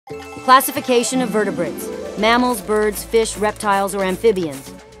Classification of vertebrates: mammals, birds, fish, reptiles, or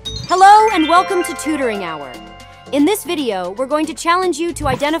amphibians. Hello and welcome to Tutoring Hour. In this video, we're going to challenge you to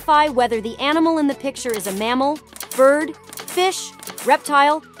identify whether the animal in the picture is a mammal, bird, fish,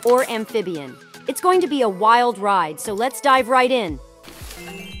 reptile, or amphibian. It's going to be a wild ride, so let's dive right in.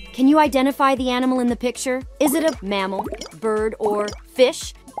 Can you identify the animal in the picture? Is it a mammal, bird, or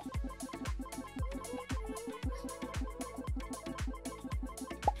fish?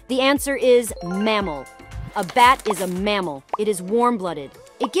 The answer is mammal. A bat is a mammal. It is warm-blooded.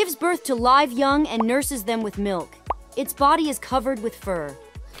 It gives birth to live young and nurses them with milk. Its body is covered with fur.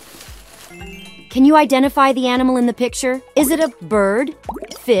 Can you identify the animal in the picture? Is it a bird,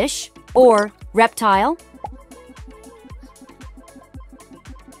 fish, or reptile?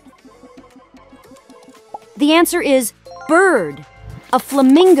 The answer is bird. A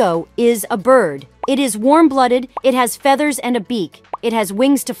flamingo is a bird. It is warm-blooded, it has feathers and a beak. It has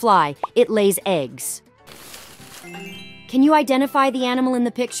wings to fly. It lays eggs. Can you identify the animal in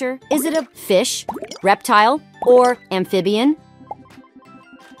the picture? Is it a fish, reptile, or amphibian?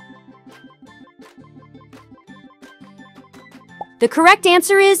 The correct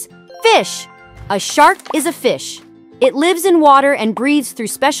answer is fish. A shark is a fish. It lives in water and breathes through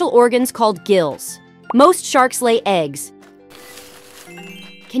special organs called gills. Most sharks lay eggs.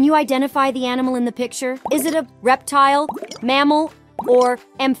 Can you identify the animal in the picture? Is it a reptile, mammal, or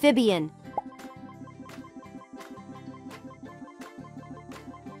amphibian?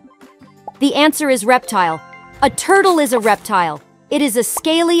 The answer is reptile. A turtle is a reptile. It is a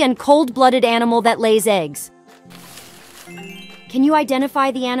scaly and cold-blooded animal that lays eggs. Can you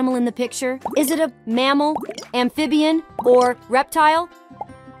identify the animal in the picture? Is it a mammal, amphibian, or reptile?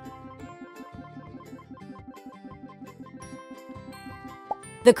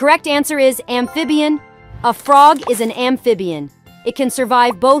 The correct answer is amphibian. A frog is an amphibian. It can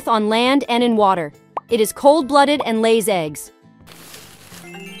survive both on land and in water. It is cold-blooded and lays eggs.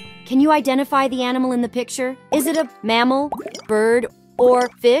 Can you identify the animal in the picture? Is it a mammal, bird, or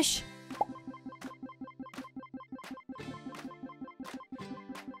fish?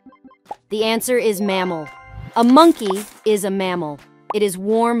 The answer is mammal. A monkey is a mammal. It is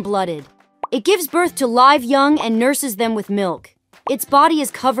warm-blooded. It gives birth to live young and nurses them with milk. Its body is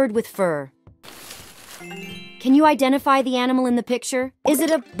covered with fur. Can you identify the animal in the picture? Is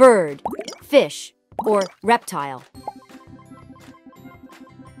it a bird, fish, or reptile?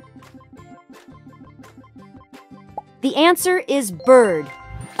 The answer is bird.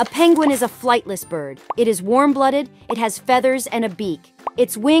 A penguin is a flightless bird. It is warm-blooded, it has feathers and a beak.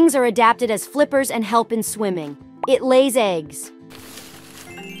 Its wings are adapted as flippers and help in swimming. It lays eggs.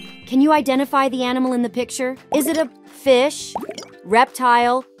 Can you identify the animal in the picture? Is it a fish,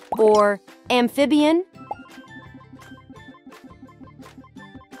 reptile, or amphibian?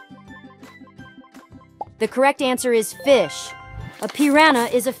 The correct answer is fish. A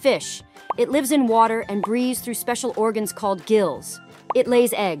piranha is a fish. It lives in water and breathes through special organs called gills. It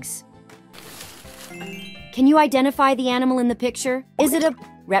lays eggs. Can you identify the animal in the picture? Is it a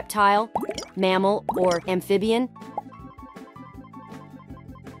reptile, mammal, or amphibian?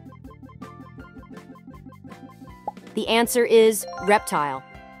 The answer is reptile.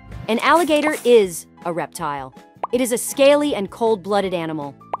 An alligator is a reptile. It is a scaly and cold-blooded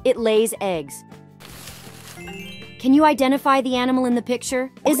animal. It lays eggs. Can you identify the animal in the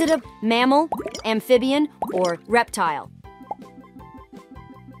picture? Is it a mammal, amphibian, or reptile?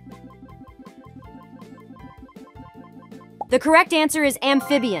 The correct answer is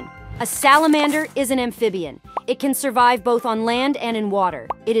amphibian. A salamander is an amphibian. It can survive both on land and in water.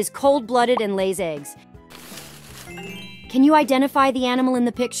 It is cold-blooded and lays eggs. Can you identify the animal in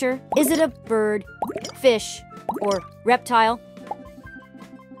the picture? Is it a bird, fish, or reptile?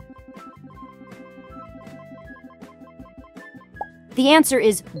 The answer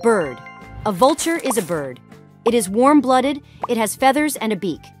is bird. A vulture is a bird. It is warm-blooded, it has feathers and a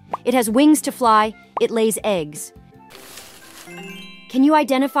beak. It has wings to fly, it lays eggs. Can you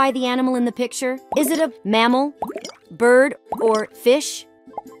identify the animal in the picture? Is it a mammal, bird, or fish?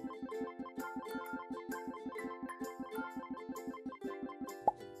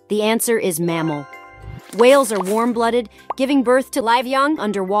 The answer is mammal. Whales are warm-blooded, giving birth to live young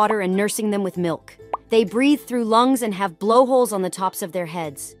underwater and nursing them with milk. They breathe through lungs and have blowholes on the tops of their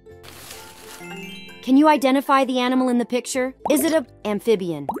heads. Can you identify the animal in the picture? Is it an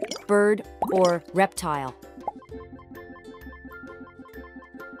amphibian, bird, or reptile?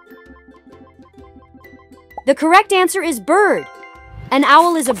 The correct answer is bird. An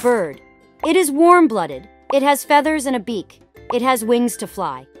owl is a bird. It is warm-blooded. It has feathers and a beak. It has wings to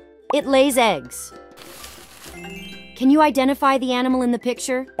fly. It lays eggs. Can you identify the animal in the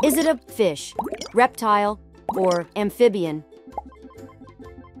picture? Is it a fish, reptile, or amphibian?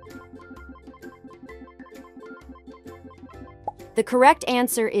 The correct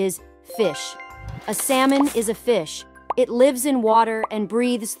answer is fish. A salmon is a fish. It lives in water and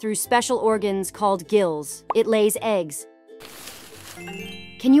breathes through special organs called gills. It lays eggs.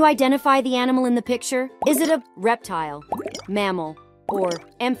 Can you identify the animal in the picture? Is it a reptile, mammal, or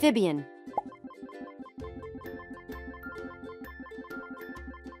amphibian?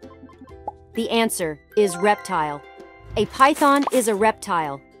 The answer is reptile. A python is a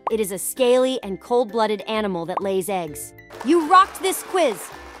reptile. It is a scaly and cold-blooded animal that lays eggs. You rocked this quiz!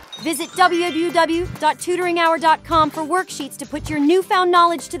 Visit www.tutoringhour.com for worksheets to put your newfound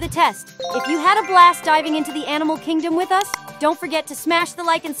knowledge to the test. If you had a blast diving into the animal kingdom with us, don't forget to smash the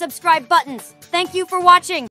like and subscribe buttons. Thank you for watching!